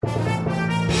Hey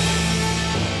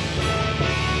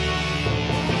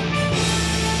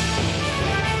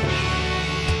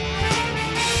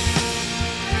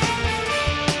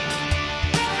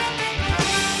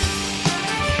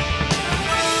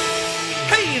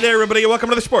there, everybody, and welcome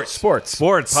to the Sports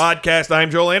Podcast. I'm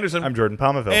Joel Anderson. I'm Jordan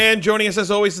Palmaville. And joining us, as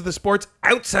always, is the Sports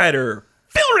Outsider,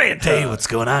 Phil Ranta. Hey, what's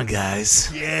going on,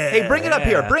 guys? Yeah. Hey, bring it up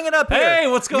here. Bring it up here. Hey,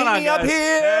 what's going on, Meet me up guys?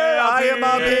 here. Hey, up I am here.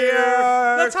 up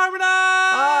here. Let's harmonize.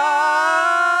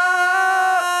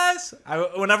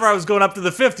 Whenever I was going up to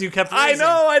the fifth, you kept I raising.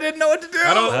 know. I didn't know what to do.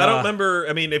 I don't remember.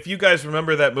 I mean, if you guys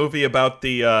remember that movie about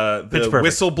the Pitch Perfect.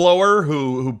 whistleblower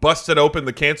who busted open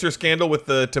the cancer scandal with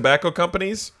the tobacco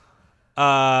companies, with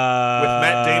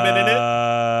Matt Damon in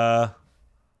it,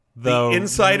 the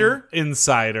Insider.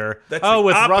 Insider. That's oh, the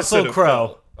with opposite Russell of Crowe.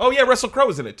 Phil. Oh yeah, Russell Crowe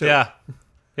was in it too. Yeah.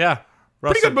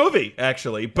 Pretty good movie,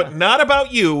 actually, but not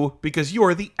about you because you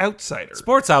are the outsider.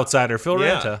 Sports Outsider, Phil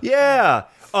Yeah. Ranta. Yeah.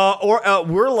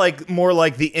 We're like more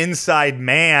like the inside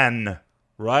man.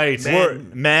 Right. We're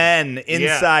men.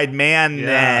 Inside man. Yeah.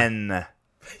 Men.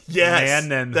 Yes,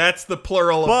 Man. that's the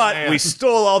plural of But man. we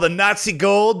stole all the Nazi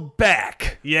gold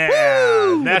back. Yeah.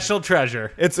 Woo! National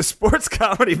treasure. It's a sports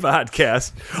comedy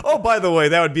podcast. Oh, by the way,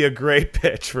 that would be a great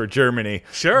pitch for Germany.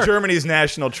 Sure. Germany's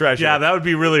national treasure. Yeah, that would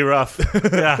be really rough.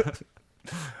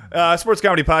 Yeah. Sports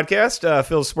comedy podcast.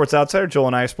 Phil's Sports Outsider. Joel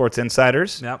and I are Sports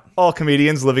Insiders. Yep. All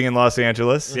comedians living in Los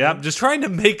Angeles. Yeah. Just trying to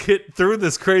make it through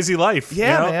this crazy life.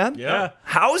 Yeah, you know? man. Yeah.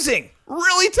 Housing.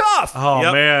 Really tough. Oh,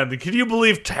 Yep. man. Can you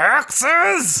believe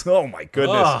taxes? Oh, my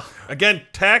goodness. Ugh. Again,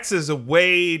 taxes a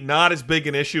way not as big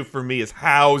an issue for me as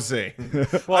housing.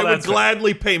 Well, I would that's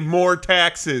gladly pay more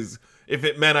taxes if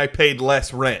it meant I paid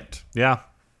less rent, Yeah.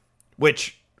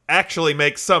 which actually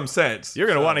makes some sense. You're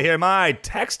going to want to hear my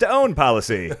tax-to-own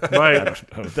policy. Right.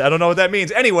 I don't know what that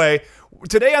means. Anyway,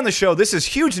 today on the show, this is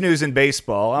huge news in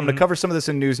baseball. I'm going to cover some of this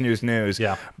in news.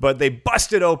 Yeah. But they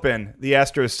busted open the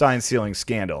Astros sign stealing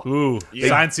scandal. Ooh.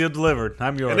 Signed, sealed, delivered.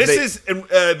 I'm yours. And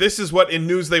this is what in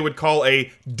news they would call a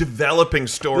developing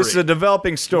story. This is a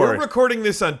developing story. We're recording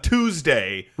this on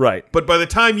Tuesday. Right. But by the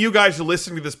time you guys are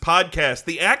listening to this podcast,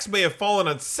 the axe may have fallen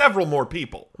on several more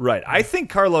people. Right. I think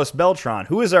Carlos Beltran,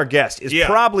 who is our guest, is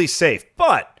probably safe.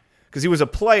 But, because he was a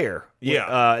player.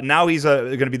 Yeah. Now he's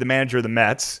going to be the manager of the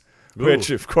Mets,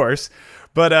 which, of course.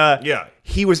 But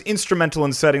he was instrumental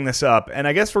in setting this up. And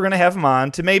I guess we're going to have him on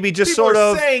to maybe just People sort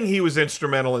are of... saying he was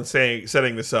instrumental in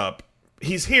setting this up.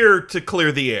 He's here to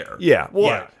clear the air. Yeah.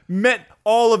 Well,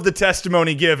 all of the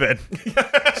testimony given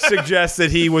suggests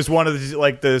that he was one of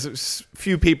the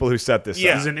few people who set this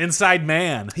Yeah. up. He's an inside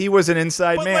man. He was an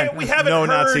inside But man. wait, we haven't no heard,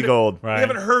 Nazi gold. We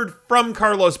haven't heard from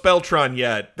Carlos Beltran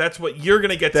yet. That's what you're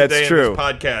going to get That's today true. in this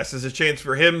podcast, is a chance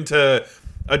for him to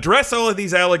address all of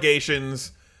these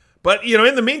allegations. But,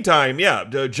 in the meantime,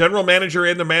 the general manager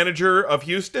and the manager of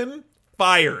Houston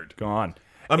fired. Gone.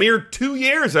 A mere 2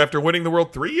 years after winning the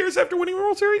World 3 years after winning the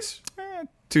World Series?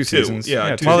 2 seasons.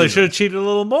 Yeah, 2 Well, they seasons. should have cheated a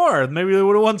little more. Maybe they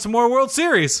would have won some more World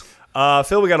Series.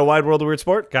 Phil, we got a wide world of weird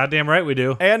sport. Goddamn right we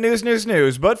do. And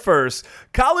news. But first,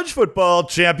 college football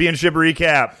championship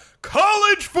recap.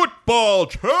 College Football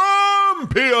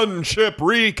Championship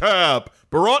Recap,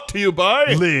 brought to you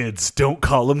by... Lids, don't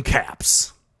call them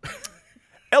caps.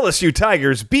 LSU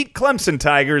Tigers beat Clemson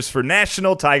Tigers for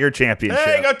National Tiger Championship.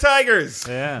 Hey, go Tigers!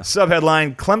 Yeah.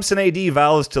 Subheadline, Clemson AD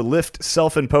vows to lift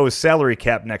self-imposed salary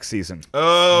cap next season.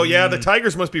 Oh, yeah, the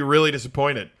Tigers must be really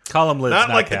disappointed. Call them lids, Not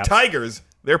like caps. the Tigers.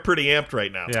 They're pretty amped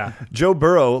right now. Yeah. Joe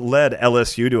Burrow led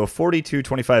LSU to a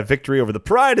 42-25 victory over the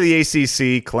pride of the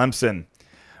ACC, Clemson.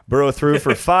 Burrow threw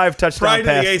for 5 touchdown Pride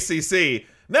passes. of the ACC.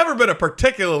 Never been a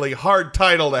particularly hard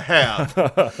title to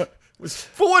have. Was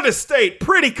Florida State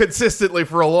pretty consistently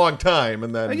for a long time,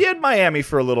 and then... You had Miami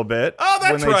for a little bit. Oh,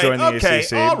 that's when they right. joined the Okay,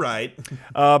 ACC. all right.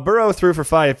 Burrow threw for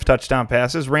 5 touchdown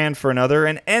passes, ran for another,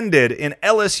 and ended an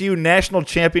LSU national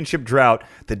championship drought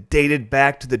that dated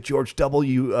back to the George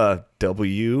W.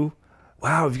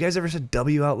 Wow, have you guys ever said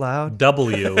W out loud?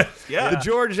 W. Yeah. The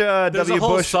George There's W. a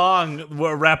whole Bush. song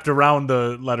wrapped around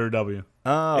the letter W.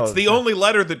 Oh, It's the only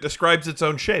letter that describes its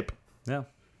own shape. Yeah.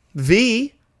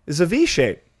 V is a V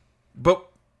shape. But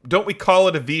don't we call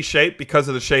it a V shape because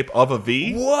of the shape of a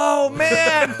V? Whoa,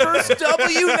 man! First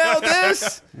W, now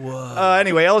this. Whoa.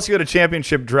 Anyway, LSU had a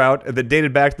championship drought that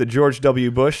dated back to the George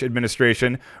W. Bush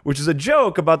administration, which is a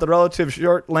joke about the relative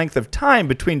short length of time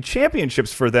between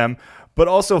championships for them, but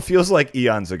also feels like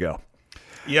eons ago.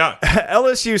 Yeah.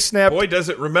 LSU snapped. Boy, does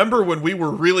it remember when we were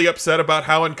really upset about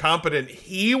how incompetent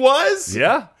he was?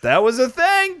 Yeah, that was a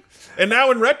thing. And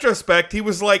now in retrospect, he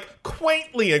was like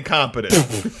quaintly incompetent.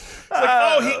 It's like,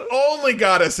 oh, he only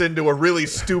got us into a really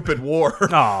stupid war.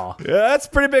 Aw. Yeah, that's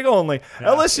pretty big only.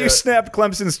 LSU snapped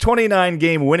Clemson's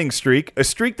 29-game winning streak, a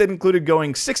streak that included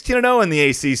going 16-0 in the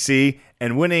ACC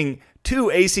and winning 2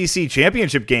 ACC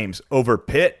championship games over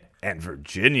Pitt and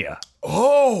Virginia.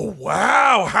 Oh,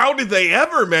 wow. How did they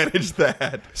ever manage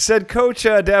that? Said Coach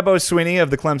Dabo Swinney of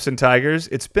the Clemson Tigers,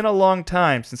 "It's been a long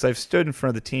time since I've stood in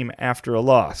front of the team after a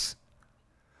loss."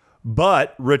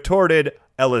 But, retorted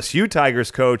LSU Tigers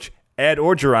coach Ed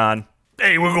Orgeron,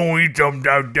 "Hey, we're going to eat some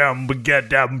down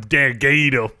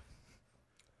gator."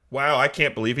 Wow, I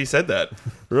can't believe he said that.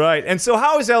 Right. And so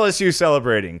how is LSU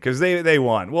celebrating? Because they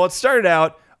won. Well, it started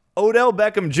out Odell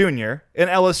Beckham Jr., an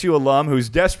LSU alum who's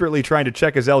desperately trying to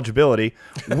check his eligibility,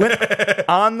 went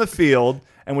on the field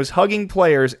and was hugging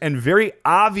players and very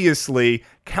obviously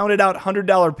counted out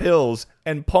 $100 bills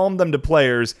and palmed them to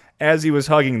players as he was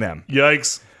hugging them.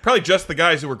 Yikes. Probably just the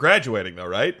guys who were graduating, though,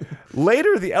 right?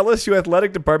 Later, the LSU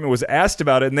athletic department was asked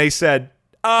about it, and they said,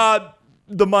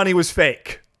 the money was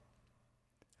fake.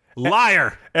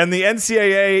 Liar. And the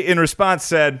NCAA, in response,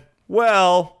 said,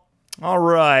 well, all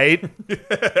right.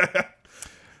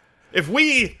 If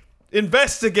we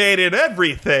investigated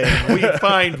everything, we'd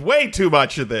find way too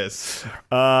much of this.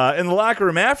 In the locker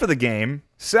room after the game,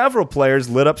 several players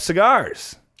lit up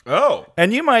cigars. Oh.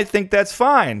 And you might think that's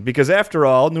fine, because after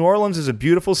all, New Orleans is a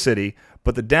beautiful city,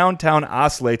 but the downtown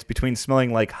oscillates between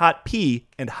smelling like hot pee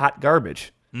and hot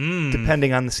garbage,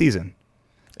 depending on the season.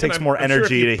 It takes more I'm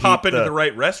energy sure if you to pop heat into the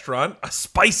right restaurant, a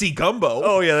spicy gumbo.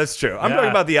 Oh, yeah, that's true. I'm Yeah.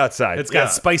 talking about the outside. It's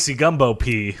got spicy gumbo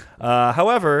pee.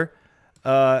 However,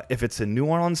 if it's a New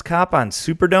Orleans cop on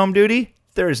Superdome duty,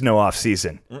 there is no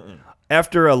off-season.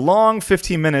 After a long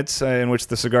 15 minutes in which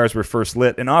the cigars were first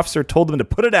lit, an officer told them to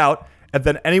put it out, and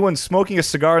then anyone smoking a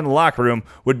cigar in the locker room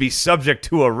would be subject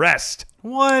to arrest.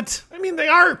 What? I mean, they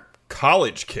are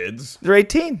college kids. They're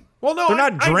 18. Well, no, they're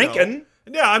not I know. drinking.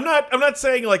 Yeah, I'm not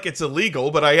saying like it's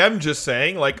illegal, but I am just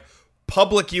saying like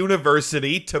public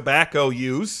university tobacco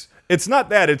use. It's not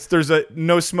that. There's a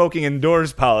no smoking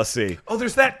indoors policy. Oh,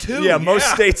 there's that too. Yeah, most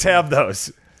states have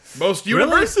those. Most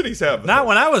universities have them. Not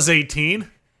when I was 18.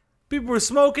 People were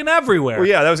smoking everywhere. Well,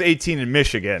 yeah, that was 18 in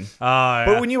Michigan. Yeah.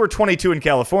 But when you were 22 in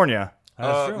California,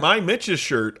 My Mitch's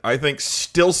shirt, I think,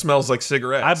 still smells like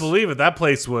cigarettes. I believe it. That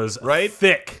place was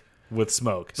thick with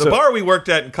smoke. The bar we worked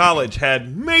at in college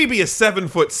had maybe a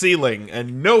 7-foot ceiling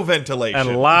and no ventilation.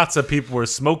 And lots of people were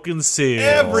smoking seals.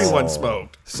 Everyone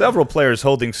smoked. several players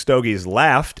holding stogies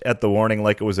laughed at the warning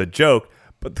like it was a joke,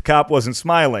 but the cop wasn't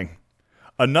smiling.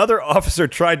 Another officer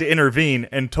tried to intervene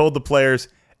and told the players,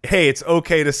 hey, it's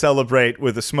okay to celebrate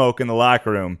with a smoke in the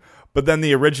locker room. But then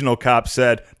the original cop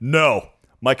said, no,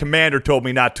 my commander told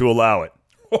me not to allow it.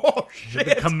 Oh, shit.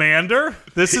 The commander?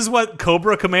 This is what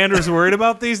Cobra Commander's worried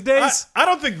about these days? I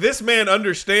don't think this man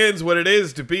understands what it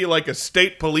is to be like a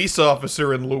state police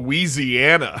officer in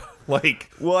Louisiana.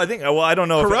 Like, Well, I don't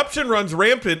know. corruption runs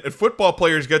rampant and football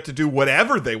players get to do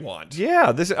whatever they want.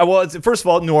 Yeah, it's first of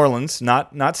all, New Orleans,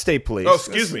 not state police. Oh,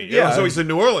 excuse me. Yeah, So he's a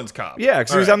New Orleans cop. yeah,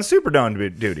 because All he's right. on the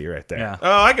Superdome duty right there. Yeah.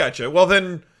 Oh, I gotcha. Well,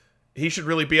 then he should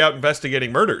really be out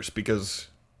investigating murders because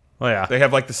Well, yeah. they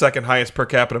have like the second highest per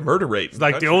capita murder rate.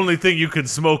 Like the only thing you can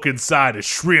smoke inside is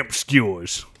shrimp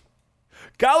skewers.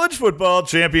 College football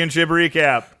championship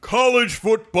recap. College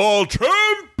football championship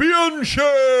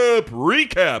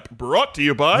recap brought to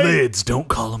you by Lids, don't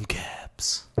call them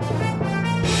caps.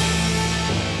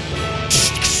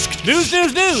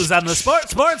 News on the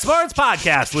Sports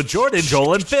Podcast with Jordan,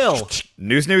 Joel, and Phil.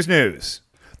 News.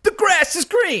 The grass is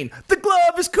green. The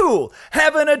glove is cool.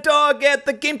 Having a dog at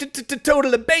the game.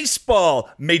 Totally baseball.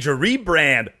 Major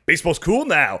rebrand. Baseball's cool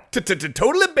now.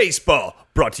 Totally baseball.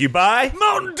 Brought to you by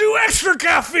Mountain Dew Extra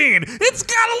Caffeine. It's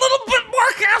got a little bit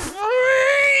more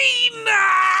caffeine now.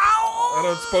 I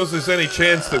don't suppose there's any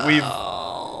chance that we've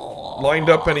lined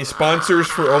up any sponsors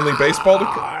for Only Baseball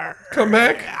to come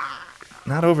back?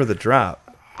 Not over the drop.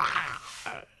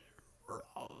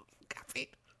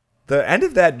 The end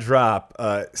of that drop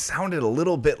sounded a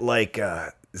little bit like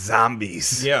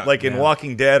zombies. Yeah. Like in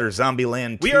Walking Dead or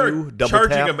Zombieland 2. We are double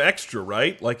charging tap. them extra,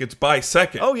 right? Like it's by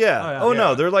second. Oh, yeah. Oh,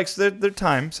 no. Yeah. They're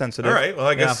time sensitive. All right. Well,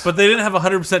 I Yeah, guess. but they didn't have a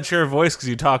 100% share of voice because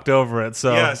you talked over it.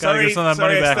 So yeah, gotta sorry, get some of that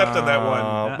sorry money I back. stepped on that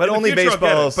one. But In the only future, I'll get it.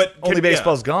 baseball's But only can-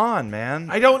 baseball's gone, man.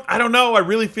 I don't know. I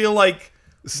really feel like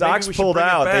Sox we should pulled bring it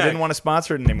out. They back. didn't want to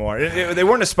sponsor it anymore. They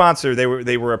weren't a sponsor.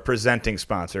 They were a presenting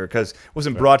sponsor because it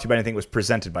wasn't brought to you by anything. It was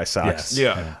presented by Sox.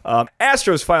 Yes. Yeah.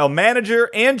 Astros file manager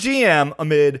and GM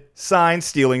amid sign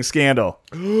stealing scandal.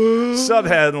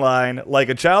 Subheadline: Like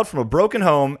a child from a broken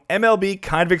home, MLB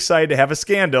kind of excited to have a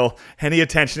scandal. Any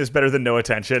attention is better than no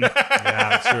attention. Yeah,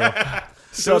 that's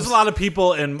true. There was a lot of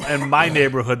people in my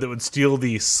neighborhood that would steal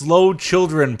the slow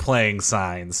children playing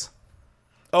signs.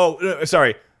 Oh,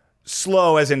 sorry.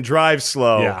 Slow as in drive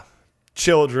slow. Yeah.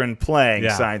 Children playing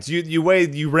Yeah. signs.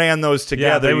 You ran those Yeah,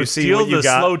 together. they you would see steal what you the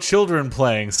got. slow children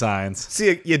playing signs.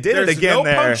 See, you did There's it again no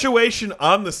there. punctuation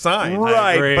on the sign.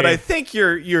 Right, agree. but I think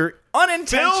you're Phil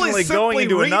unintentionally is going simply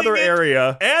into reading another it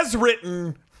area. as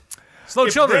written. Slow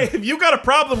children. If you got a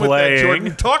problem with that, Playing.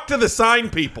 Jordan, talk to the sign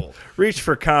people. Reached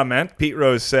for comment. Pete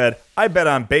Rose said, "I bet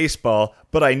on baseball,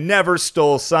 but I never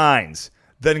stole signs."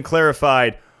 Then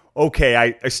clarified, "Okay,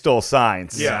 I stole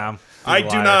signs." Yeah. I He's a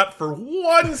do liar. not for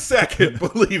 1 second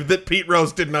believe that Pete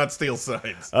Rose did not steal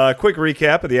signs. Quick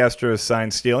recap of the Astros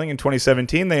sign stealing. In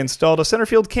 2017, they installed a center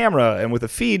field camera and with a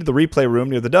feed to the replay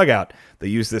room near the dugout. They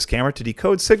used this camera to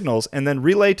decode signals and then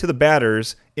relay to the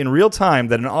batters in real time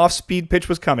that an off-speed pitch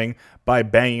was coming by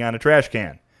banging on a trash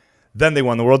can. Then they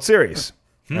won the World Series.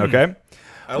 Okay?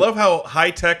 I love how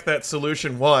high-tech that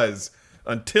solution was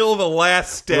until the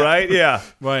last step. Right? Yeah.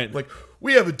 Right. Like,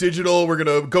 we have a digital, we're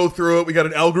going to go through it. We got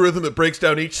an algorithm that breaks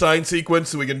down each sign sequence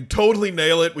so we can totally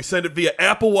nail it. We send it via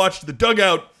Apple Watch to the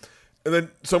dugout, and then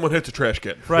someone hits a trash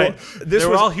can. Right. this they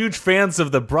were was- all huge fans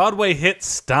of the Broadway hit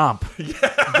Stomp.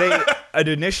 They had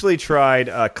initially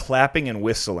tried clapping and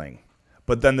whistling,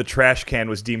 but then the trash can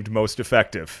was deemed most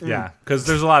effective. Yeah, because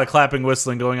there's a lot of clapping,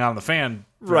 whistling going on in the fan.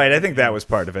 Right, I think that was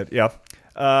part of it, yeah.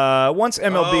 Once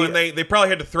MLB... Oh, and they probably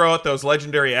had to throw out those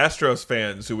legendary Astros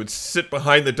fans who would sit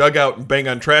behind the dugout and bang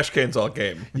on trash cans all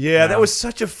game. Yeah, that was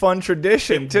such a fun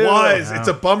tradition, too. It's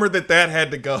a bummer that had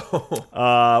to go.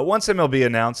 Once MLB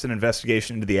announced an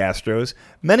investigation into the Astros,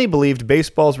 many believed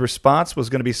baseball's response was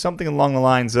going to be something along the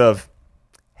lines of,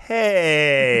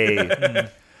 "Hey."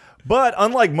 But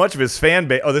unlike much of its fan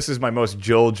base... Oh, this is my most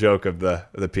Joel joke of the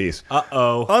piece.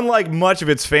 Uh-oh. Unlike much of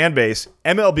its fan base,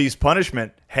 MLB's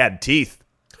punishment had teeth.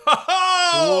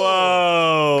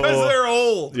 Whoa. Because they're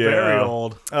old. Yeah. Very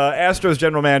old. Astros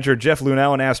general manager Jeff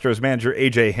Luhnow and Astros manager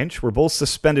A.J. Hinch were both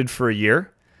suspended for a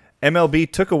year.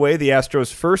 MLB took away the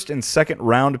Astros' first and second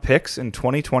round picks in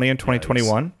 2020 and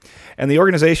 2021, and the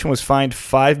organization was fined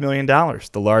 $5 million,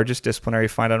 the largest disciplinary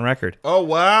fine on record. Oh,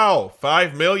 wow.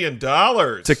 $5 million.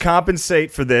 To compensate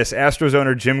for this, Astros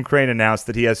owner Jim Crane announced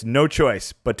that he has no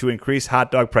choice but to increase hot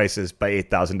dog prices by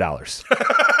 $8,000.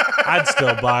 I'd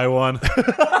still buy one.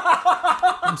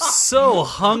 I'm so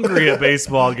hungry at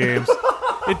baseball games.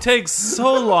 It takes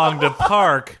so long to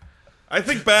park. I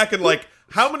think back and like,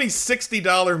 how many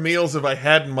 $60 meals have I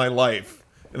had in my life?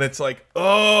 And it's like,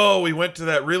 oh, we went to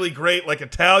that really great like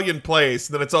Italian place.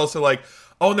 And then it's also like,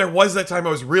 oh, and there was that time I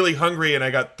was really hungry and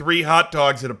I got 3 hot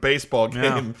dogs at a baseball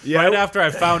game. Right after I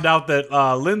found out that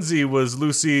Lindsay was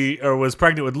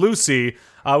pregnant with Lucy,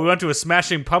 we went to a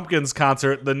Smashing Pumpkins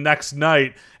concert the next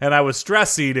night, and I was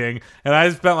stress eating, and I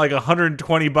spent like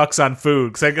 $120 on food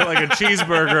because I got like a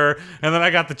cheeseburger, and then I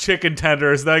got the chicken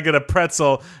tenders, then I get a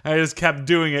pretzel, and I just kept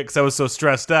doing it because I was so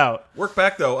stressed out. Work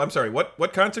back though. I'm sorry. What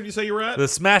concert did you say you were at? The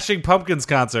Smashing Pumpkins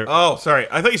concert. Oh, sorry.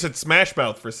 I thought you said Smash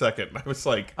Mouth for a second. I was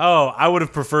like, Oh, I would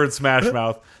have preferred Smash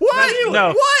Mouth. What? No.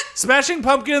 What? Smashing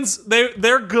Pumpkins,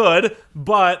 they're good,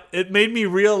 but it made me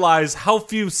realize how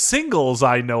few singles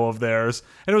I know of theirs.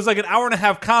 And it was like an hour and a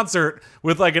half concert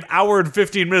with like an hour and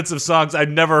 15 minutes of songs I'd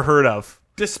never heard of.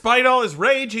 despite all his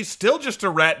rage, he's still just a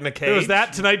rat in a cage. It was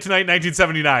that Tonight,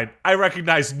 1979. I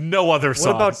recognize no other songs.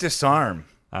 What about Disarm?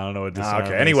 I don't know what Disarm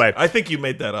Okay, is. anyway. I think you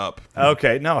made that up.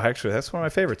 Okay, no, actually, that's one of my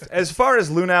favorites. As far as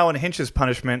Luhnow and Hinch's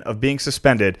punishment of being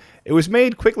suspended, it was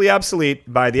made quickly obsolete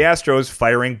by the Astros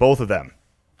firing both of them.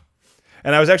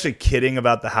 And I was actually kidding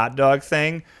about the hot dog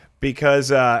thing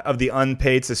because of the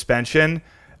unpaid suspension.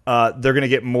 They're going to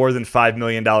get more than $5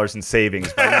 million in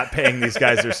savings by not paying these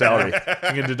guys their salary.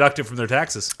 You can deduct it from their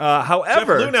taxes. Jeff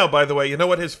However, Luhnow, by the way, you know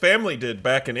what his family did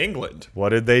back in England? what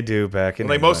did they do back in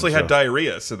They England? mostly had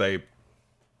diarrhea, so they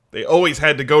always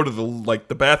had to go to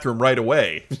the bathroom right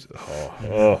away.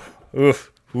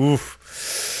 Oof.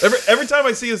 Every time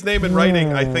I see his name in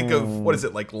writing, I think of what is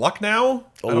it, like Lucknow?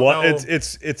 I don't know.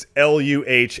 It's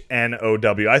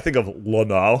Luhnow. I think of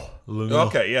Luhnow.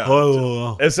 Okay, yeah.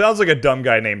 Oh, It sounds like a dumb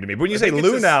guy name to me. But when you say think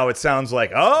it's Luhnow, it sounds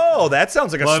like, oh, that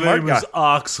sounds like a my smart name guy. is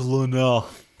Ox Luhnow.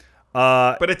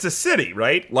 But it's a city,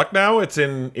 right? Lucknow, it's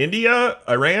in India,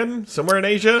 Iran, somewhere in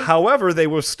Asia. However, they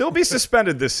will still be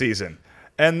suspended this season.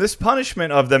 And this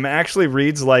punishment of them actually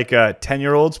reads like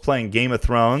 10-year-olds playing Game of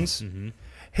Thrones. Mm-hmm.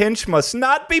 Hinch must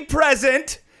not be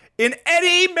present in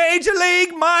any major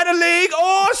league, minor league,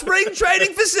 or spring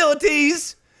training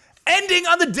facilities ending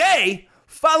on the day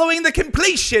following the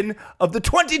completion of the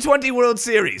 2020 World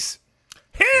Series.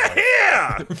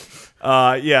 Here!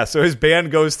 Yeah, so his ban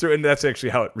goes through, and that's actually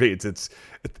how it reads. It's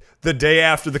the day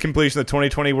after the completion of the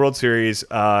 2020 World Series,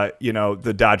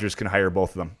 the Dodgers can hire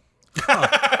both of them.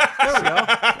 There we go.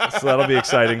 So that'll be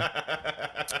exciting.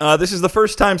 This is the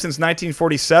first time since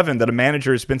 1947 that a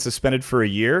manager has been suspended for a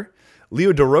year.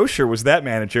 Leo DeRocher was that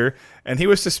manager, and he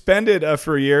was suspended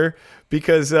for a year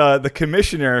because the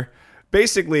commissioner,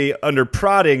 basically under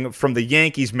prodding from the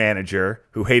Yankees manager,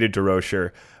 who hated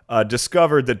DeRocher,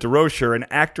 discovered that DeRocher and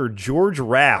actor George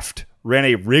Raft ran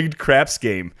a rigged craps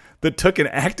game that took an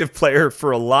active player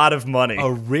for a lot of money. A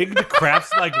rigged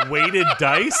craps, like weighted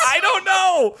dice? I don't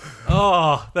know.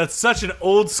 Oh, that's such an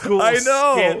old school I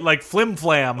know. like flim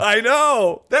flam. I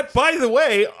know. That, by the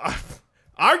way,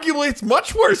 arguably it's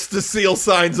much worse to steal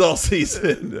signs all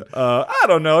season. I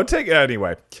don't know.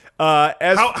 Anyway.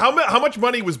 How much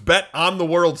money was bet on the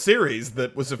World Series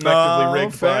that was effectively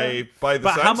rigged by the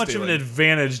But sign how much stealing? of an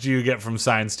advantage do you get from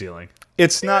sign stealing?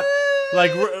 It's not.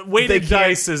 Like, weighted They can't-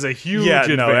 dice is a huge Yeah,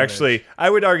 advantage. no, actually, I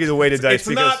would argue the weighted dice It's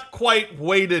because. not quite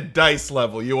weighted dice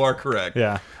level. You are correct.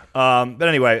 Yeah. But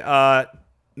anyway, now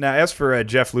as for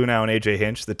Jeff Lunau and AJ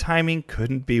Hinch, the timing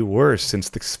couldn't be worse since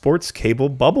the sports cable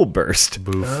bubble burst.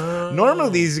 Normally,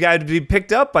 these guys would be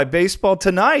picked up by Baseball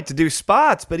Tonight to do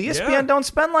spots, but ESPN don't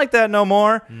spend like that no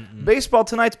more. Baseball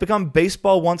Tonight's become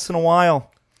baseball once in a while.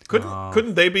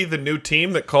 Couldn't they be the new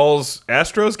team that calls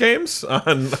Astros games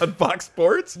on Fox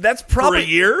Sports? That's probably for a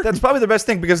year. That's probably the best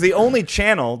thing because the only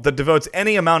channel that devotes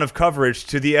any amount of coverage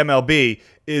to the MLB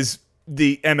is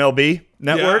the MLB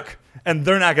network, and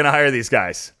they're not going to hire these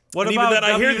guys. What And about even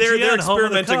then, I hear they're WGN, home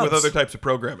of the experimenting with Cubs? other types of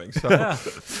programming. So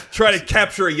try to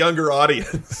capture a younger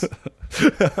audience.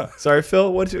 Sorry,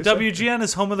 Phil. What did you say? WGN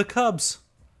is home of the Cubs.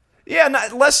 Yeah,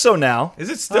 less so now. Is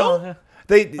it still? yeah.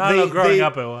 They I don't know, growing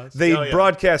up it was. They Oh, yeah.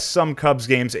 broadcast some Cubs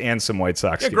games and some White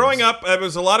Sox games. Growing up, there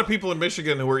was a lot of people in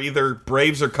Michigan who were either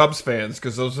Braves or Cubs fans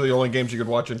because those are the only games you could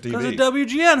watch on Because of TV.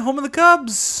 WGN, home of the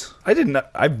Cubs.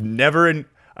 I've never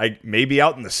maybe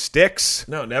out in the sticks.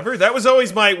 No, never. That was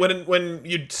always my when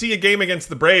you'd see a game against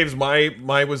the Braves.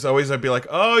 My was always I'd be like,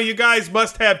 oh, you guys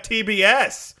must have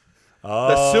TBS,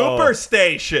 the super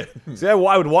station. See, I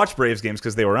would watch Braves games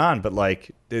because they were on, but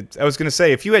I was going to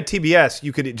say, if you had TBS,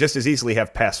 you could just as easily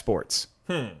have Pass Sports,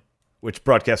 which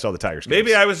broadcasts all the Tigers games.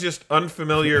 Maybe I was just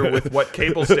unfamiliar with what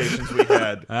cable stations we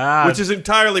had, which is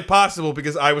entirely possible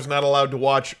because I was not allowed to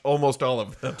watch almost all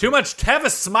of them. Too much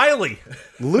Tavis Smiley.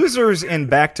 Losers in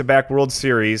back-to-back World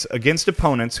Series against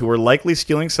opponents who were likely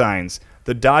stealing signs,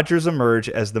 the Dodgers emerge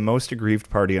as the most aggrieved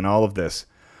party in all of this.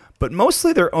 But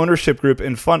mostly their ownership group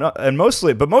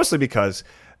mostly because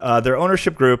their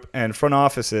ownership group and front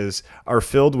offices are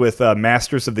filled with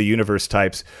masters of the universe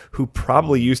types who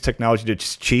probably use technology to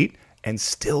cheat and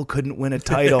still couldn't win a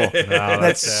title.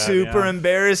 That's sad, super yeah.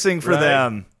 embarrassing for Right.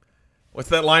 them. What's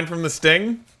that line from The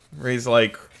Sting where he's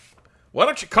like, "Why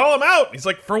don't you call him out?" He's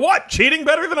like, "For what? Cheating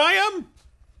better than I am?"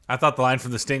 I thought the line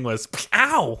from the Sting was,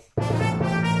 ow.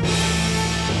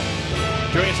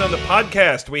 Joining us on the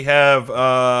podcast, we have,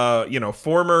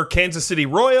 former Kansas City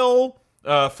Royal,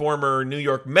 former New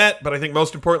York Met, but I think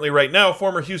most importantly right now,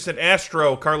 former Houston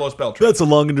Astro, Carlos Beltran. That's a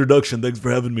long introduction. Thanks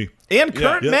for having me. And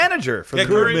current Yeah. manager for the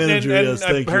current group. Manager, and yes,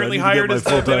 thank you. apparently I need to hired get as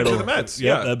my the full manager title. of the Mets.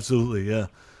 Yeah, absolutely. Yeah.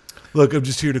 Look, I'm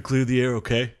just here to clear the air.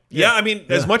 Okay. Yeah, I mean,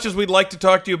 as much as we'd like to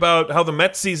talk to you about how the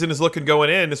Mets season is looking going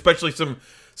in, especially some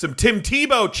Tim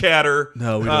Tebow chatter.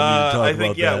 No, we don't need to talk I about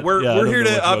think, that. we're I don't here know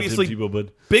much to about obviously Tim Tebow, but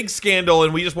big scandal,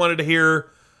 and we just wanted to hear.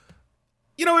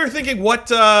 We were thinking,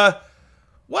 what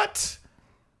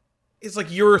is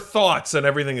like your thoughts on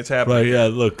everything that's happening? right. Yeah.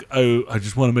 Look, I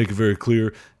just want to make it very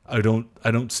clear. I don't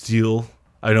steal.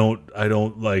 I don't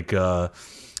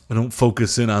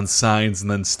focus in on signs and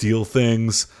then steal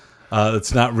things.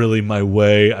 That's not really my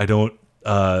way.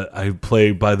 I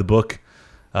play by the book.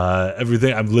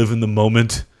 Everything. I live in the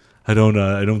moment. I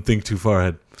don't think too far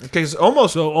ahead. Okay, it's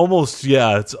almost. So almost,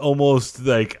 yeah. It's almost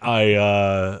like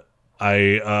I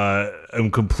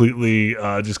am completely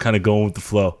just kind of going with the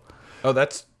flow. Oh,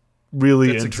 that's Really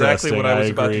That's interesting. exactly what I was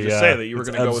about to agree, just say, that you were It's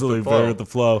gonna go with the absolutely flow. very with the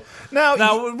flow.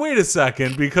 Now, Wait a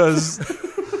second, because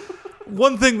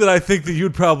one thing that I think that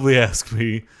you'd probably ask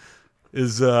me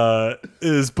is but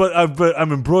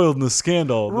I'm embroiled in the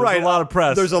scandal. There's Right, a lot of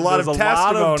press. there's a lot of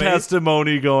testimony.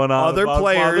 testimony going on. Other about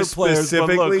players but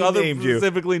specifically other named you.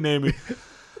 specifically named me.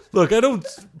 look, I don't,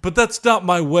 but that's not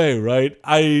my way, right?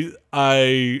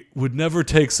 I would never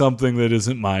take something that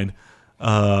isn't mine.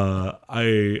 I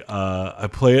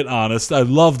play it honest. I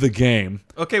love the game.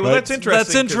 Okay, well, that's interesting.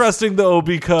 That's interesting though,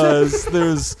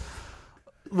 because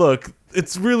look,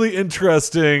 it's really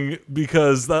interesting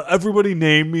because everybody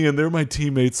named me and they're my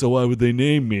teammates, so why would they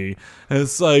name me? And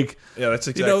it's like, yeah, that's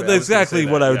exactly, that's exactly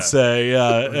what I would say.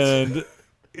 Yeah, and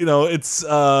it's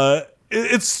a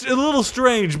little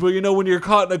strange, but when you're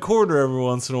caught in a corner every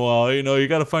once in a while, you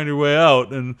got to find your way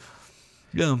out, and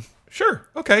yeah, sure,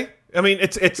 okay. I mean,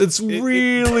 it's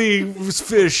really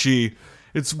fishy.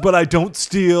 But I don't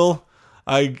steal.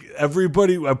 I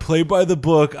play by the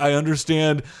book. I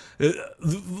understand.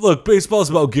 Look, baseball is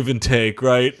about give and take,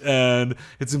 right? And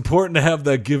it's important to have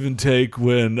that give and take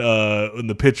when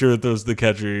the pitcher throws the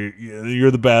catcher.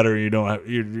 You're the batter. You don't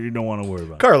want to worry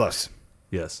about it. Carlos.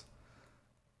 Yes.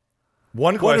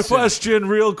 One question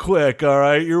real quick. All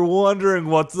right, you're wondering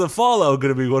what's the fallout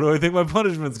going to be? What do I think my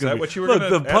punishment's going to be? What you were look,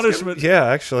 gonna the ask punishment. him? Yeah,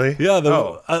 actually. Yeah.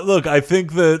 Look, I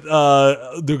think that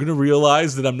they're going to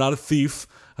realize that I'm not a thief.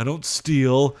 I don't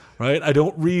steal. Right. I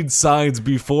don't read signs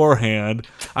beforehand.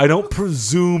 I don't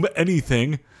presume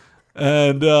anything,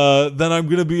 and then I'm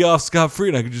going to be off scot-free,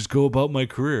 and I can just go about my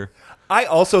career. I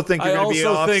also think you're going to be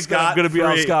off I'm going to be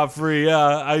off scot-free. Yeah,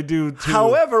 I do too.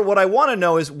 However, what I want to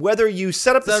know is whether you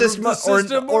set up the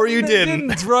system or you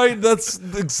didn't. Right, that's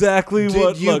exactly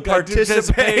what. Did you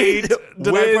participate?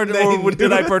 Did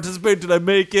I participate? Did I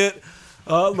make it?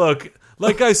 Look,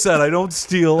 like I said, I don't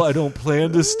steal. I don't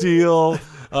plan to steal.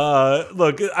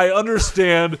 Look, I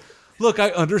understand. Look,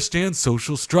 I understand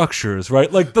social structures, right?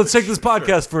 Like, let's take this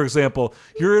podcast, for example.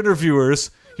 You're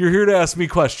interviewers. You're here to ask me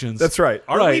questions. That's right.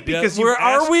 Are we? Because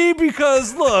are we?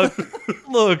 Because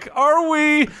look, are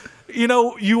we?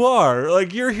 You are.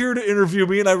 Like, you're here to interview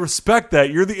me, and I respect that.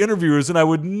 You're the interviewers, and I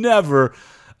would never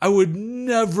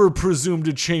presume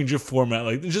to change a format.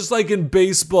 Like, just like in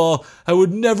baseball, I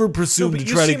would never presume to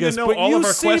try to guess. But all of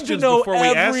our questions before we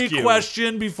ask you. Every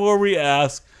question before we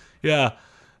ask. Yeah.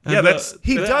 And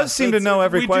he does seem to know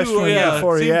every question before he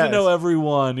asks. Seem to know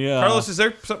everyone. Yeah. Carlos, is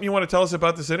there something you want to tell us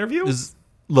about this interview?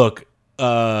 Look,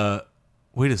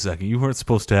 wait a second. You weren't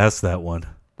supposed to ask that one.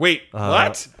 Wait,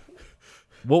 what?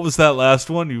 What was that last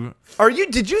one?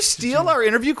 Did you steal our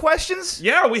interview questions?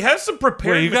 Yeah, we have some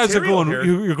prepared. You guys are going. Here.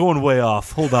 You're going way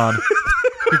off. Hold on.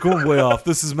 You're going way off.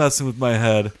 This is messing with my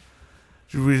head.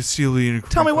 Should we steal the interview?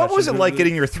 Tell me, what was it like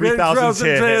getting your 3,000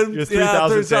 hit? Your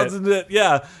 3,000 hit.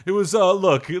 Yeah, it was.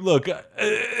 Look.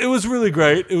 It was really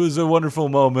great. It was a wonderful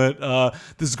moment.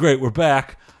 This is great. We're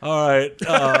back. All right.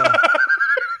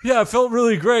 Yeah, it felt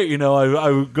really great.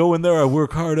 I go in there, I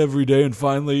work hard every day, and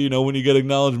finally, when you get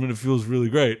acknowledgement, it feels really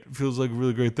great. It feels like a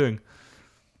really great thing.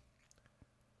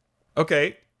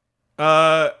 Okay.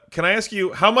 Can I ask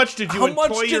you, how much did you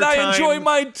enjoy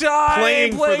my time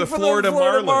playing for the Florida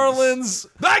Marlins?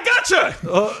 I gotcha!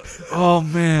 Oh,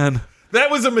 man. That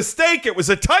was a mistake. It was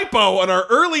a typo on our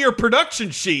earlier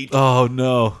production sheet. Oh,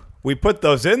 no. We put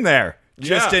those in there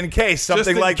just in case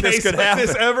something like this could happen.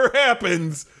 This ever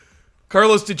happens.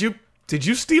 Carlos, did you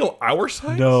steal our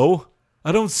signs? No,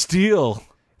 I don't steal.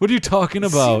 What are you talking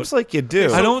about? Seems like you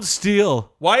do. I don't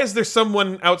steal. Why is there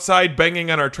someone outside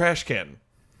banging on our trash can?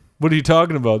 What are you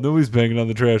talking about? Nobody's banging on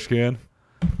the trash can.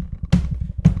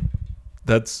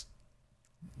 That's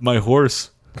my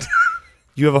horse.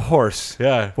 You have a horse.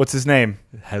 Yeah. What's his name?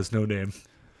 It has no name.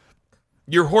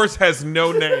 Your horse has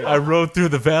no name. I rode through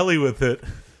the valley with it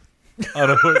on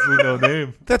a horse with no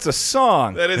name. That's a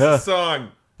song. That is a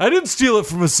song. I didn't steal it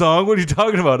from a song. What are you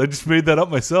talking about? I just made that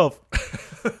up myself.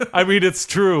 I mean, it's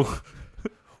true.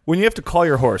 When you have to call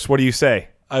your horse, what do you say?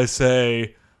 I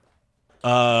say,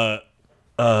 I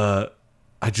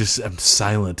just am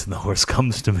silent and the horse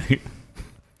comes to me.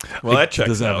 Well, that checks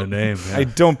doesn't out. have a name. Yeah. I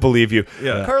don't believe you.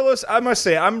 Yeah. Carlos, I must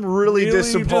say, I'm really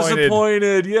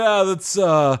disappointed. Yeah, that's.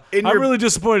 I'm really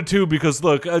disappointed too because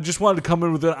look, I just wanted to come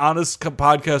in with an honest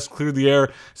podcast, clear the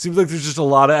air. Seems like there's just a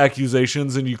lot of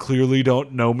accusations, and you clearly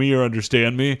don't know me or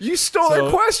understand me. You stole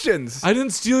our questions. I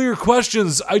didn't steal your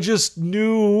questions. I just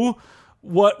knew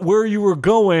where you were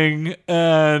going,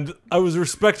 and I was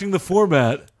respecting the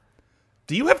format.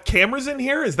 Do you have cameras in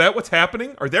here? Is that what's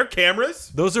happening? Are there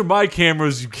cameras? Those are my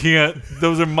cameras. You can't.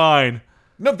 Those are mine.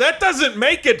 No, that doesn't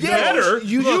make it better.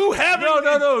 You have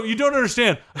No. You don't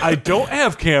understand. I don't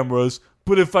have cameras,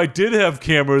 but if I did have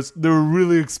cameras, they were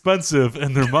really expensive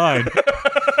and they're mine.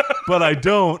 But I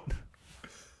don't.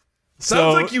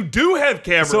 Sounds like you do have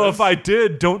cameras. So if I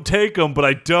did, don't take them, but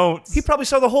I don't. He probably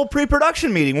saw the whole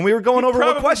pre-production meeting when we were going over what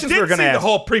probably questions we were did going to see ask. the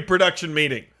whole pre-production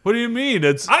meeting. What do you mean?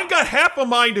 It's I've got half a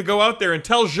mind to go out there and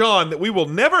tell Jean that we will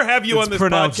never have you It's on this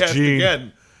pronounced podcast Gene.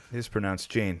 again. It is pronounced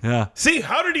Gene. yeah, See,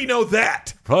 how did he know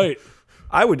that? right.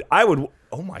 I would.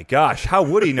 Oh my gosh, how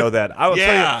would he know that? I will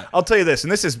Yeah. I'll tell you this,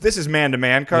 and this is man to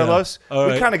man, Carlos. Yeah. All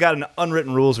We right. kind of got an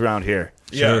unwritten rules around here.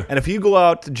 Yeah. And if you go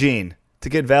out to Gene to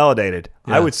get validated,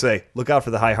 Yeah. I would say, look out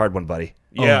for the high hard one, buddy.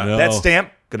 Yeah. Oh, no. That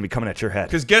stamp gonna be coming at your head.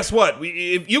 Because guess what?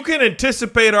 If you can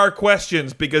anticipate our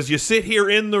questions because you sit here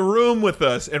in the room with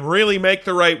us and really make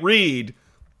the right read,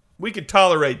 we could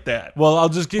tolerate that. Well, I'll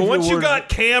just give But you once a you word. got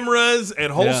cameras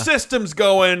and whole Yeah. systems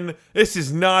going, this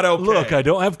is not okay. Look, I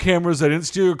don't have cameras. I didn't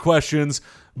steal your questions,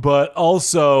 but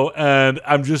also, and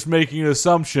I'm just making an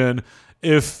assumption.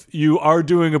 If you are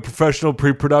doing a professional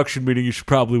pre-production meeting, you should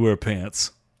probably wear pants.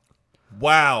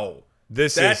 Wow.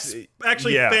 This That's is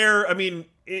actually yeah. fair. I mean,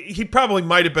 he probably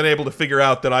might have been able to figure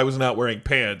out that I was not wearing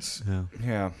pants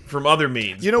Yeah. from other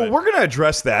means. You know, but- we're going to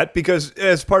address that because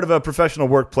as part of a professional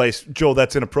workplace, Joel,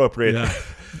 that's inappropriate. Yeah.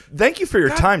 Thank you for your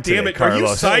time today, Damn it, Carlos.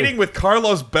 are you siding with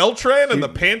Carlos Beltran and the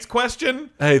pants question?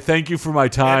 Hey, thank you for my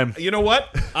time. You know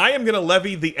what? I am going to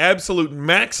levy the absolute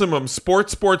maximum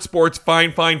sports,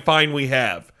 fine we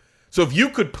have. So if you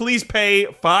could please pay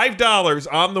 $5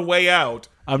 on the way out.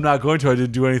 I'm not going to. I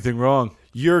didn't do anything wrong.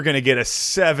 You're going to get a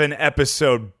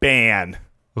 7-episode ban.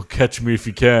 Well, catch me if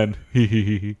you can.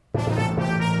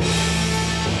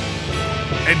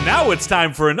 And now it's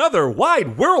time for another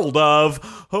wide world of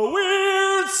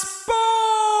weird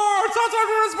sports.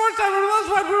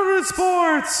 Weird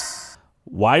sports.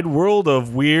 Wide world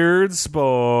of weird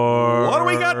sports. What do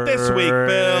we got this week,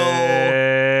 Bill?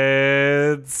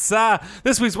 It's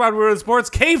this week's wide world of sports: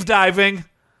 cave diving.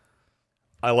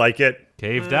 I like it.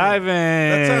 Cave diving.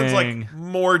 That sounds like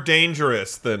more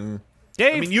dangerous than...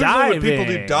 cave I mean, usually when people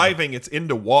do diving, it's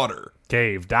into water.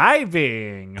 Cave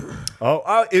diving.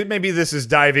 Maybe this is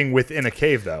diving within a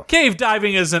cave, though. Cave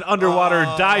diving is an underwater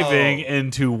diving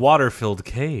into water-filled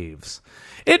caves.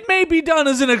 It may be done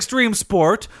as an extreme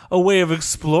sport, a way of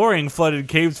exploring flooded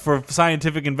caves for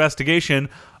scientific investigation,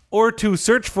 or to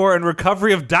search for and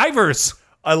recovery of divers.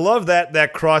 I love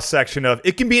that cross section of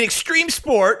it can be an extreme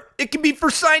sport, it can be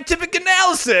for scientific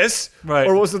analysis, Right.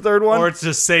 Or what was the third one? Or it's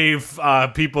to save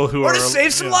people who Or are... to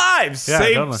save some lives. Yeah,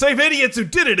 totally. Save idiots who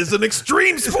did it as an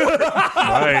extreme sport.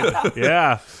 Right,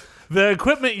 yeah. The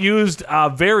equipment used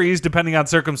varies depending on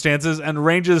circumstances and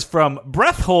ranges from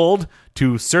breath hold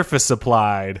to surface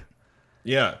supplied.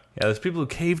 Yeah. Yeah, there's people who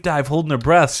cave dive holding their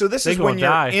breath. So this They is go when and you're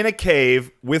die. in a cave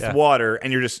with Yeah. water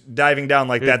and you're just diving down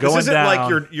like You're that. This going isn't down.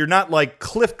 like you're not like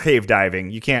cliff cave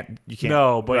diving. You can't.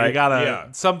 No, but you right? gotta...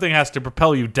 Yeah. Something has to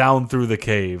propel you down through the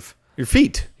cave. Your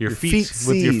feet. Your feet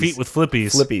with your feet with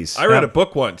flippies. flippies. I read Yeah. a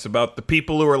book once about the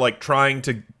people who are like trying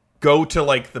to go to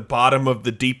like the bottom of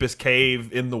the deepest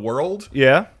cave in the world.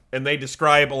 Yeah. And they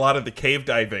describe a lot of the cave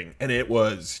diving, and it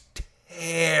was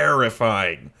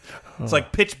terrifying. It's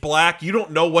like pitch black. You don't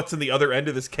know what's in the other end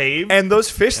of this cave. And those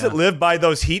fish that live by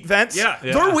those heat vents, Yeah.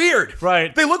 they're weird.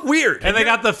 Right. They look weird. And they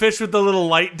got the fish with the little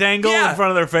light dangle Yeah. in front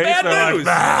of their face. Bad They're news.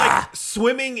 like, like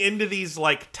swimming into these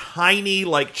like tiny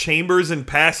like chambers and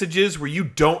passages where you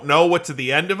don't know what's at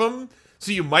the end of them.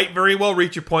 So you might very well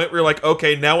reach a point where you're like,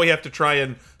 okay, now we have to try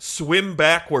and swim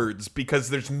backwards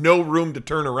because there's no room to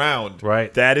turn around.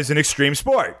 right. that is an extreme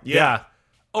sport. Yeah.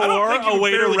 I don't Or think you a can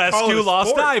way to barely call it rescue a lost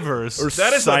sport. divers. Or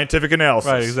That is a- scientific analysis.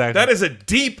 Right, exactly. That is a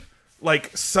deep,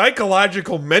 like,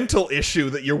 psychological mental issue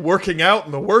that you're working out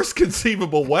in the worst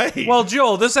conceivable way. Well,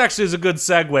 Joel, this actually is a good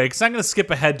segue because I'm going to skip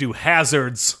ahead to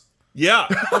hazards. yeah.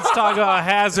 Let's talk about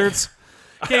hazards.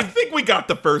 I think we got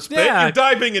the first bit. Yeah. You're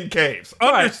diving in caves.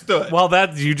 Understood. Well,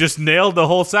 that you just nailed the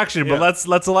whole section, but Yeah.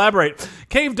 let's elaborate.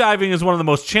 Cave diving is one of the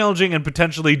most challenging and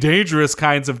potentially dangerous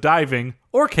kinds of diving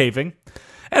or caving,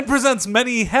 and presents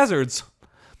many hazards.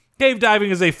 Cave diving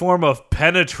is a form of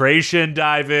penetration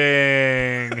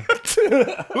diving.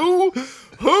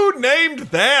 Who named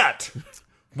that?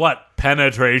 What?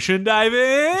 Penetration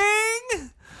diving?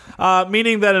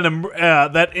 Meaning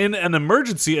that in an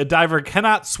emergency, a diver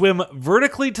cannot swim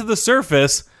vertically to the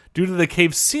surface due to the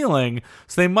cave ceiling,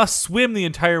 so they must swim the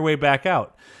entire way back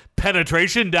out.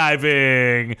 Penetration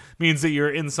diving means that you're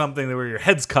in something where your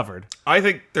head's covered. I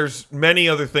think there's many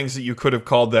other things that you could have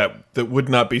called that would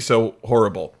not be so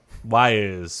horrible. Why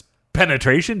is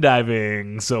penetration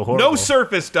diving so horrible? No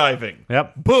surface diving.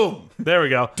 Yep. Boom. There we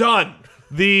go. Done.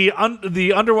 The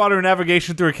underwater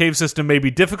navigation through a cave system may be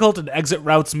difficult, and exit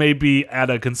routes may be at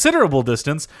a considerable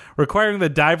distance, requiring the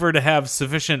diver to have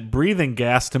sufficient breathing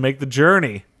gas to make the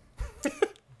journey.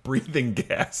 breathing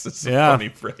gas is a Yeah. funny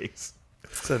phrase.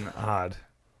 It's an odd.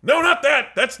 No, not that.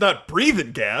 That's not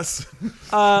breathing gas.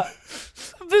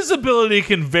 Visibility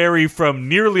can vary from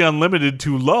nearly unlimited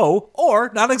to low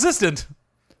or non-existent.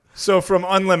 So from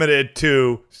unlimited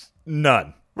to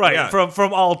none. Right, Yeah.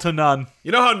 from all to none.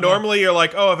 You know how normally you're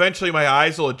like, oh, eventually my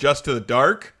eyes will adjust to the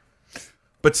dark?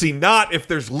 But see, not if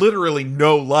there's literally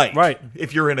no light. Right.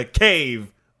 If you're in a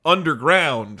cave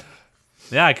underground.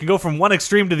 Yeah, I can go from one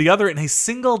extreme to the other in a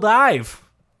single dive.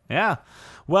 Yeah.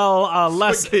 Well,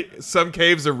 less. Some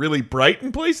caves are really bright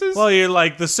in places. Well, you're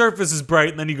like, the surface is bright,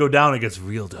 and then you go down, it gets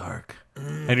real dark.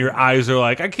 And your eyes are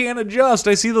like, I can't adjust.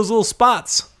 I see those little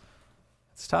spots.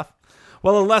 It's tough.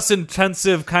 Well, a less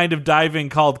intensive kind of diving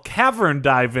called cavern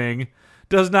diving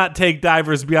does not take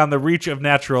divers beyond the reach of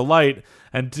natural light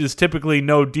and is typically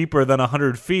no deeper than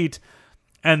 100 feet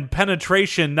and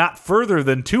penetration not further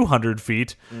than 200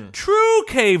 feet. True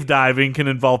cave diving can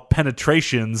involve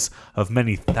penetrations of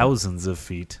many thousands of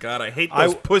feet. God, I hate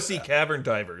those pussy cavern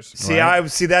divers.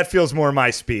 See, that feels more my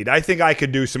speed. I think I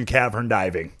could do some cavern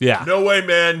diving. Yeah. No way,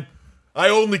 man. I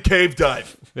only cave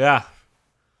dive. Yeah.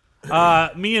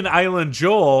 Me and Island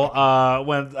Joel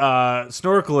went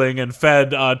snorkeling and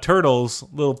fed turtles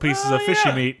little pieces of fishy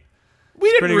yeah. meat. We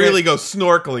didn't pretty really go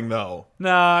snorkeling, though. No,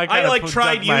 I I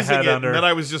tried ducked my using head it, under. and then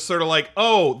I was just sort of like,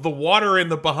 oh, the water in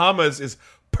the Bahamas is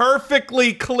perfectly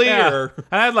Yeah. clear.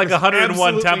 I had like 101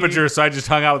 absolutely- temperature, so I just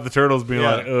hung out with the turtles, being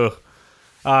Yeah. like, ugh.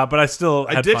 But I still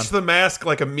I had ditched fun. the mask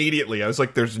like immediately. I was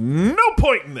like, there's no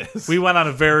point in this. We went on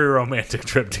a very romantic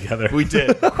trip together. We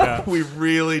did. We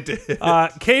really did.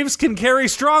 Caves can carry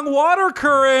strong water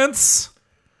currents.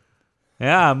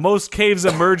 Yeah, most caves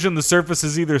emerge in the surface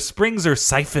as either springs or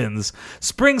siphons.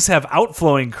 Springs have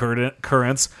outflowing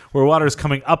currents, where water is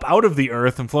coming up out of the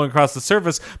earth and flowing across the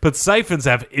surface, but siphons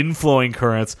have inflowing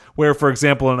currents, where, for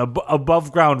example, an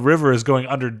above-ground river is going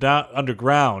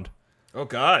underground. Oh,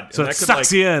 God. So And it that could,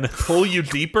 sucks you in. pull you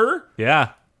deeper? Yeah.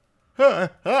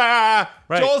 Ah,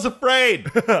 Right. Joel's afraid.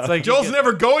 It's like Joel's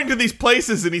never going to these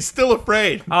places, and he's still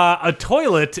afraid. a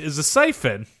toilet is a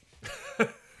siphon.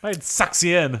 It sucks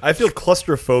you in. I feel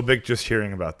claustrophobic just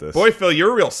hearing about this. Boy, Phil, you're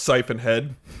a real siphon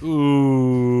head.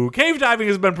 Ooh. Cave diving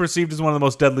has been perceived as one of the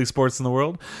most deadly sports in the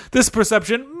world. This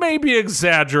perception may be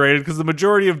exaggerated because the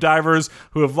majority of divers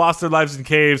who have lost their lives in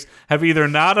caves have either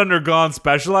not undergone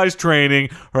specialized training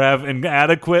or have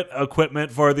inadequate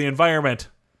equipment for the environment.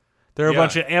 They're a Yeah.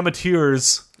 bunch of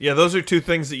amateurs. Yeah, those are two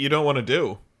things that you don't want to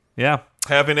do. Yeah.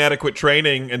 Have inadequate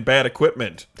training and bad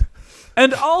equipment.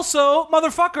 And also,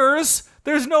 motherfuckers,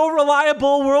 there's no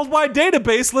reliable worldwide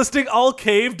database listing all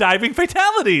cave diving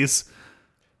fatalities.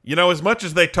 You know, as much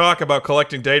as they talk about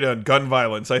collecting data on gun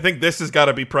violence, I think this has got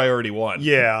to be priority one.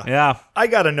 Yeah. Yeah. I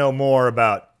got to know more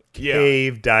about Yeah.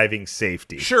 cave diving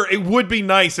safety. Sure, it would be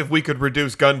nice if we could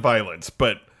reduce gun violence,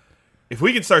 but if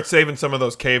we could start saving some of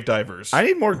those cave divers. I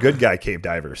need more good guy cave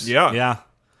divers. yeah. Yeah.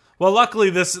 Well, luckily,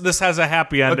 this has a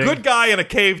happy A ending. good guy in a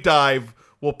cave dive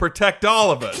will protect all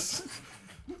of us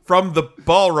from the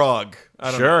Balrog.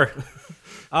 I don't know. Sure.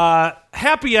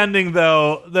 Happy ending,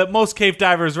 though, that most cave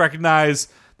divers recognize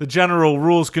the general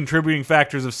rules contributing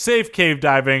factors of safe cave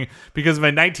diving because of a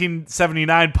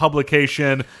 1979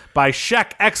 publication by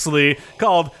Shek Exley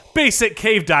called Basic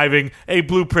Cave Diving, A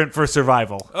Blueprint for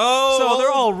Survival. Oh, So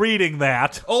they're all reading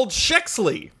that. Old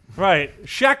Shexley. Right.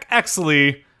 Shek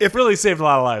Exley really saved a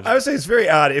lot of lives. I would say it's very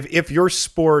odd if your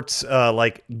sports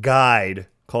like guide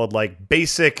called like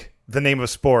Basic, the name of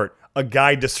sport, a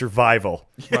guide to survival.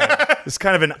 Right. It's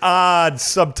kind of an odd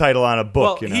subtitle on a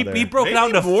book. Well, you know, he broke it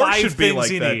down Maybe to more 5 should be things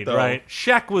like you that, need, though. right?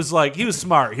 Shek was like, he was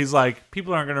smart. He's like,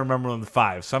 people aren't going to remember them the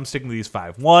 5, so I'm sticking to these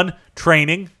 5. 1,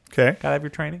 training. Okay. Gotta have your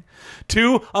training.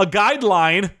 2, a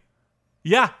guideline.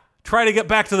 Yeah, try to get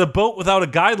back to the boat without a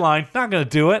guideline. Not going to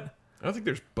do it. I don't think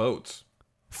there's boats.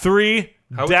 3,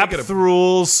 How would they get depth a-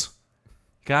 rules.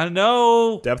 Gotta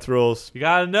know. Depth rules. You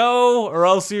gotta know, or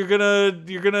else you're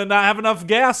gonna not have enough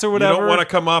gas or You whatever. don't want to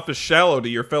come off as shallow to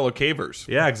your fellow cavers.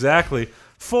 Yeah, exactly.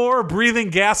 4, breathing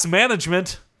gas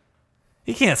management.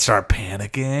 You can't start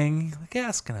panicking. The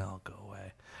gas can all go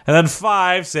away. And then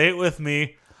 5, say it with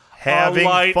me, Having a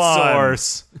light fun.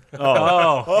 source.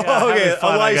 Oh, yeah, okay, having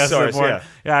fun, a I light guess, is source, important.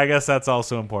 Yeah, I guess that's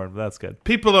also important, but that's good.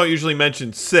 People don't usually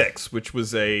mention 6, which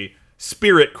was a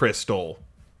spirit crystal,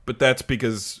 but that's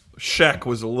because Shek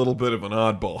was a little bit of an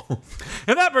oddball.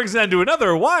 And that brings us into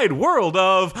another wide world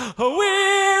of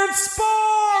weird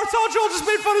sports. Oh, Joel just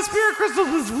made fun of spirit crystals.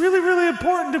 It's really, really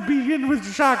important to begin with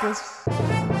chakras.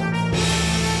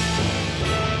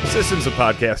 Citizens of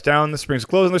Podcast Down. This brings a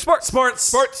close on the sports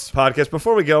podcast.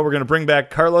 Before we go, we're going to bring back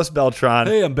Carlos Beltran.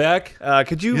 Hey, I'm back.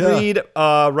 Could you read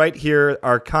right here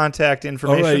our contact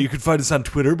information? All right, you can find us on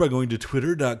Twitter by going to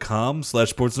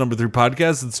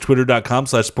twitter.com/sports3podcast. It's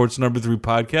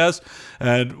twitter.com/sports3podcast.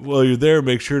 And while you're there,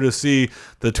 make sure to see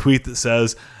the tweet that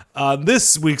says,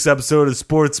 this week's episode of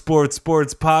Sports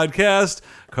Podcast,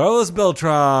 Carlos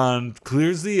Beltran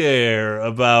clears the air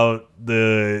about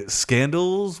the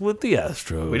scandals with the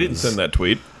Astros. We didn't send that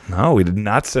tweet. No, we did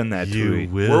not send that You tweet.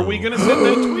 will. Were we going to send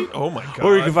that tweet? Oh, my God.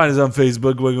 Or you can find us on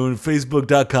Facebook by going to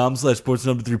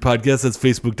facebook.com/sports3podcast. That's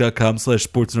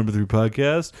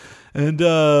facebook.com/sports3podcast. And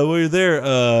while you're there,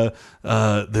 you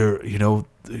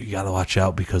got to watch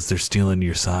out because they're stealing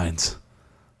your signs.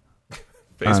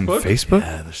 On Facebook? Facebook?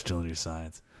 Yeah, they're stealing your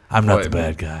signs. I'm not the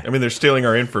bad guy. I mean, they're stealing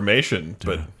our information,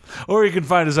 but Or you can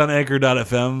find us on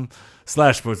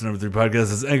anchor.fm/sports3podcast.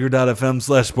 That's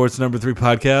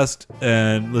anchor.fm/sports3podcast.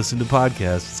 And listen to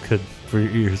podcasts. It's good for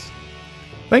your ears.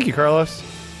 Thank you, Carlos.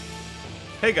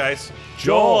 hey, guys.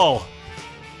 Joel.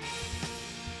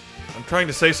 I'm trying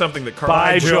to say something that Carl...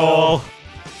 Bye, Joel.